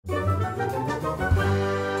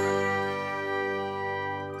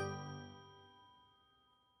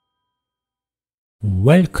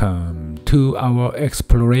Welcome to our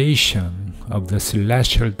exploration of the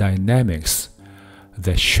celestial dynamics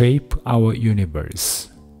that shape our universe.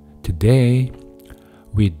 Today,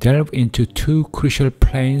 we delve into two crucial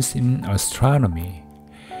planes in astronomy,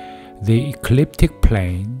 the ecliptic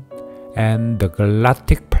plane and the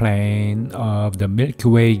galactic plane of the Milky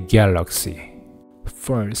Way Galaxy.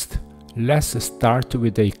 First, let's start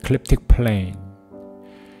with the ecliptic plane.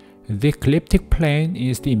 The ecliptic plane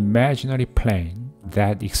is the imaginary plane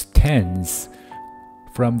that extends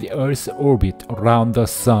from the Earth's orbit around the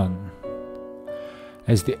Sun.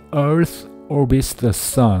 As the Earth orbits the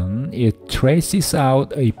Sun, it traces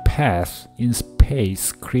out a path in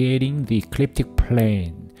space, creating the ecliptic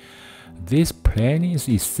plane. This plane is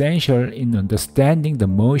essential in understanding the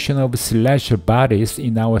motion of celestial bodies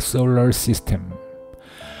in our solar system.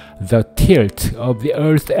 The tilt of the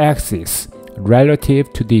Earth's axis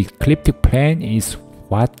relative to the ecliptic plane is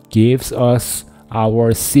what gives us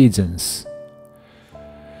our seasons.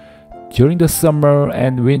 During the summer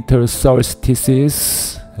and winter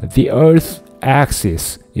solstices, the Earth's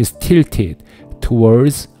axis is tilted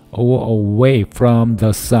towards or away from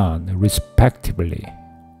the Sun, respectively.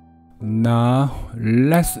 Now,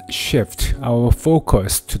 let's shift our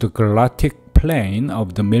focus to the galactic plane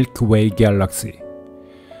of the Milky Way Galaxy.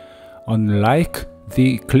 Unlike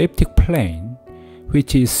the ecliptic plane,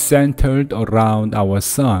 which is centered around our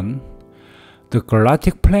Sun, the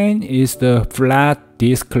galactic plane is the flat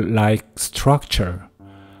disk-like structure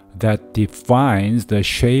that defines the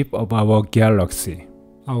shape of our galaxy.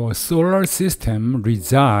 Our solar system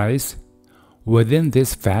resides within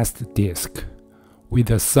this vast disk, with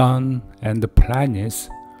the Sun and the planets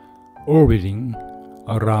orbiting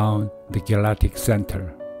around the galactic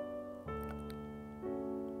center.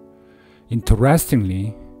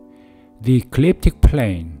 Interestingly, the ecliptic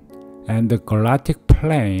plane and the galactic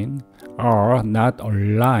plane are not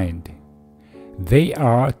aligned. They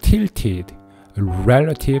are tilted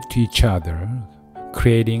relative to each other,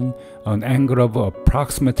 creating an angle of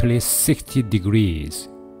approximately 60 degrees.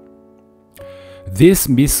 This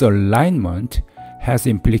misalignment has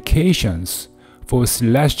implications for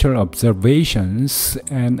celestial observations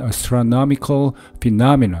and astronomical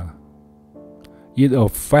phenomena. It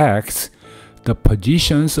affects the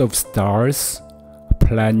positions of stars,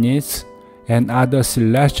 planets, and other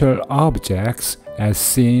celestial objects as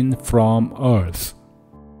seen from Earth.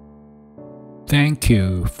 Thank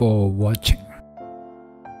you for watching.